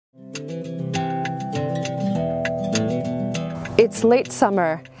It's late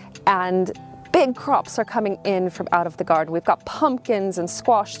summer and big crops are coming in from out of the garden. We've got pumpkins and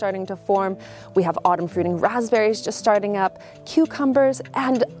squash starting to form. We have autumn fruiting raspberries just starting up, cucumbers,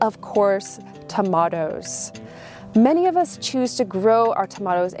 and of course, tomatoes. Many of us choose to grow our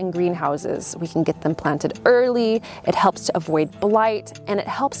tomatoes in greenhouses. We can get them planted early, it helps to avoid blight, and it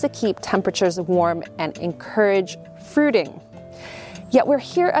helps to keep temperatures warm and encourage fruiting. Yet we're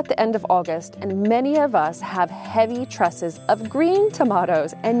here at the end of August, and many of us have heavy trusses of green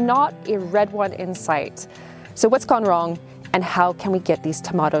tomatoes and not a red one in sight. So what's gone wrong, and how can we get these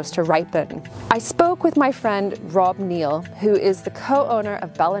tomatoes to ripen? I spoke with my friend Rob Neal, who is the co-owner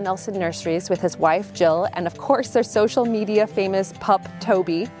of Bella Nelson Nurseries with his wife Jill, and of course their social media famous pup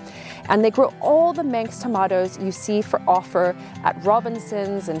Toby. And they grow all the Manx tomatoes you see for offer at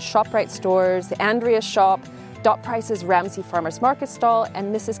Robinson's and ShopRite stores, the Andrea Shop, Dot Price's Ramsey Farmers Market stall,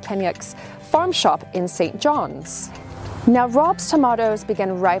 and Mrs. Kenyuk's farm shop in St. John's. Now, Rob's tomatoes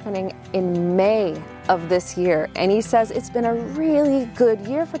began ripening in May of this year, and he says it's been a really good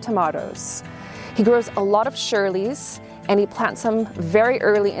year for tomatoes. He grows a lot of Shirleys, and he plants them very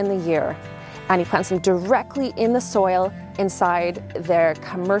early in the year, and he plants them directly in the soil inside their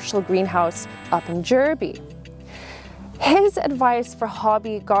commercial greenhouse up in Derby. His advice for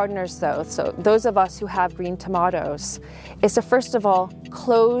hobby gardeners, though, so those of us who have green tomatoes, is to first of all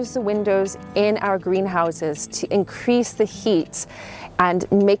close the windows in our greenhouses to increase the heat and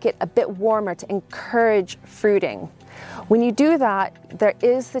make it a bit warmer to encourage fruiting. When you do that, there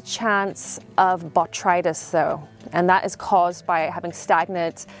is the chance of botrytis, though, and that is caused by having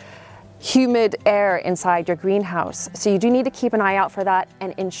stagnant, humid air inside your greenhouse. So you do need to keep an eye out for that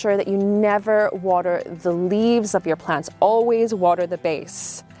and ensure that you never water the leaves of your plants. Always water the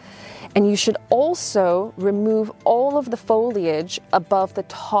base. And you should also remove all of the foliage above the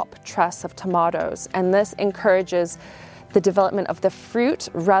top truss of tomatoes. And this encourages the development of the fruit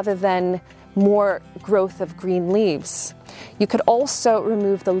rather than more growth of green leaves. You could also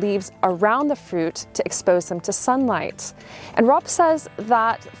remove the leaves around the fruit to expose them to sunlight. And Rob says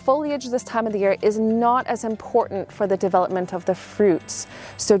that foliage this time of the year is not as important for the development of the fruits.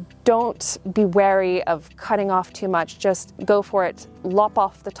 So don't be wary of cutting off too much, just go for it, lop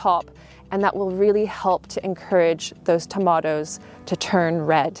off the top, and that will really help to encourage those tomatoes to turn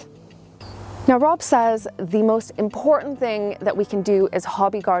red. Now, Rob says the most important thing that we can do as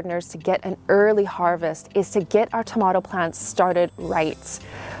hobby gardeners to get an early harvest is to get our tomato plants started right.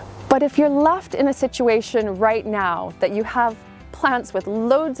 But if you're left in a situation right now that you have plants with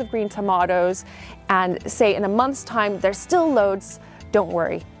loads of green tomatoes and say in a month's time there's still loads, don't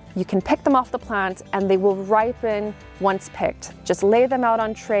worry. You can pick them off the plant and they will ripen once picked. Just lay them out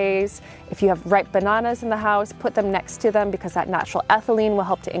on trays. If you have ripe bananas in the house, put them next to them because that natural ethylene will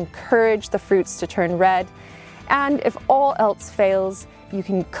help to encourage the fruits to turn red. And if all else fails, you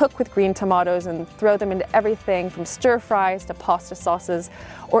can cook with green tomatoes and throw them into everything from stir fries to pasta sauces,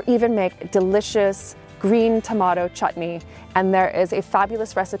 or even make delicious green tomato chutney. And there is a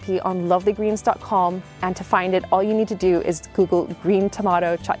fabulous recipe on lovelygreens.com, and to find it all you need to do is Google green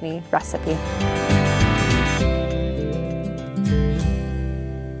tomato chutney recipe.